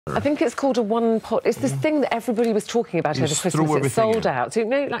I think it's called a one-pot. It's this thing that everybody was talking about over Christmas. It's sold out. So, you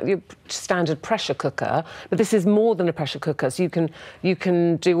know, like your standard pressure cooker, but this is more than a pressure cooker. So you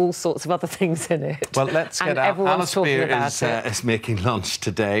can do all sorts of other things in it. Well, let's get out. Alice Beer is making lunch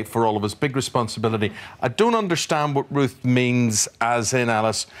today for all of us. Big responsibility. I don't understand what Ruth means, as in,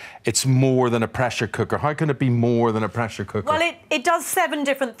 Alice, it's more than a pressure cooker. How can it be more than a pressure cooker? Well, it does 7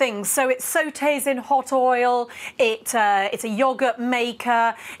 different things. So it sautés in hot oil. It's a yoghurt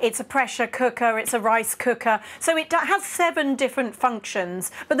maker. It's a pressure cooker, it's a rice cooker. So it has 7 different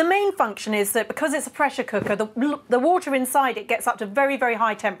functions. But the main function is that because it's a pressure cooker, the water inside it gets up to very, very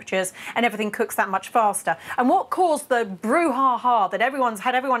high temperatures and everything cooks that much faster. And what caused the brouhaha that everyone's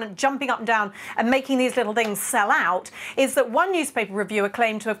had everyone jumping up and down and making these little things sell out is that one newspaper reviewer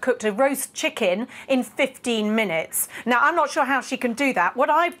claimed to have cooked a roast chicken in 15 minutes. Now, I'm not sure how she can do that. What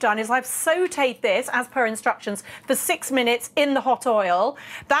I've done is I've sautéed this, as per instructions, for 6 minutes in the hot oil.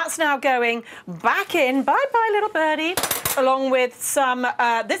 That's now going back in, bye-bye little birdie, along with some,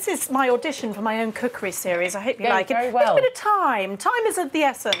 this is my audition for my own cookery series. I hope you like it. Very well. A bit of time. Time is of the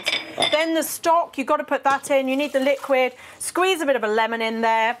essence. Then the stock, you've got to put that in. You need the liquid. Squeeze a bit of a lemon in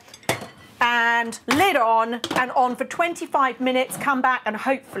there. And lid on, and on for 25 minutes. Come back, and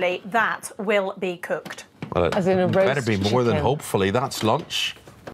hopefully that will be cooked. Well, as in a roast better be more than chicken. hopefully. That's lunch.